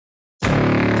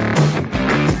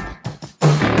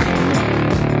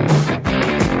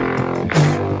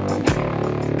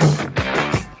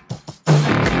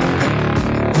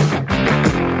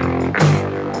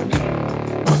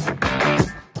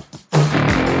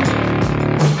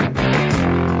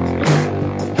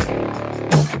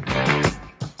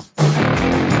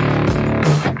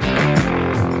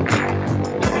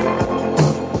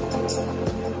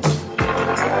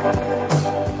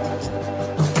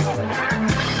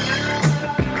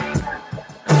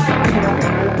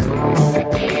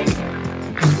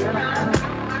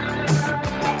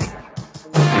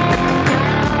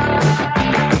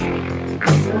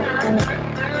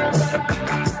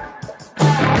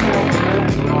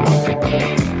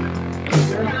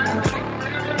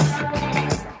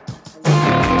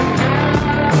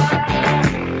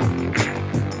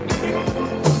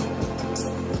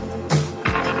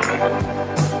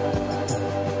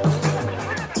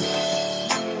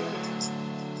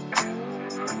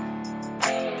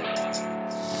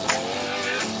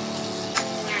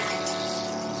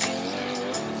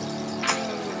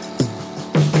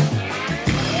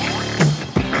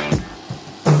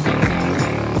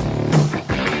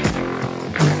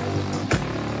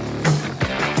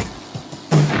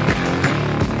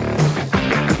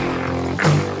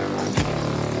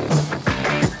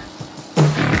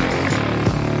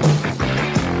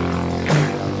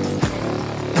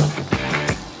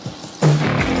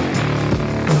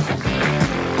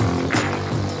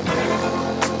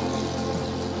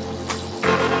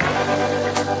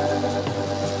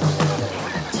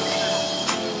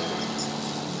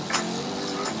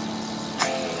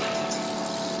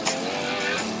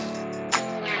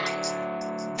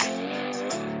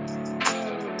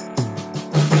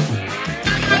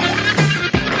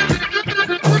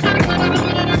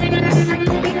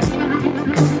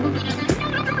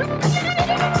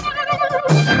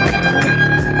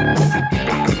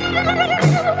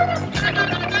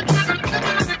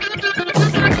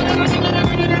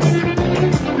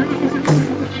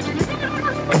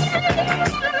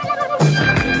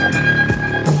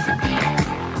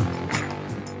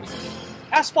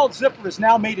Asphalt Zipper has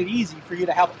now made it easy for you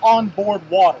to have onboard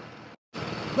water.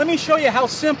 Let me show you how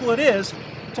simple it is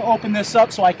to open this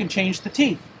up so I can change the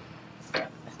teeth.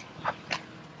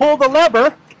 Pull the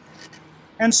lever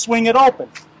and swing it open.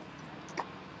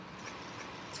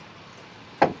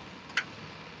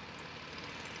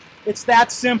 It's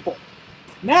that simple.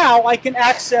 Now I can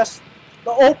access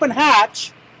the open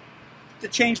hatch to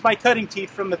change my cutting teeth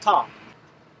from the top.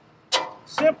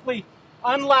 Simply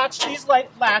unlatch these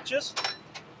latches,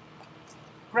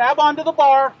 grab onto the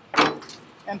bar,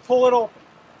 and pull it open.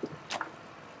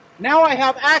 Now I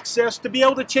have access to be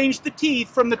able to change the teeth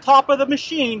from the top of the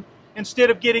machine instead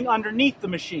of getting underneath the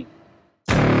machine.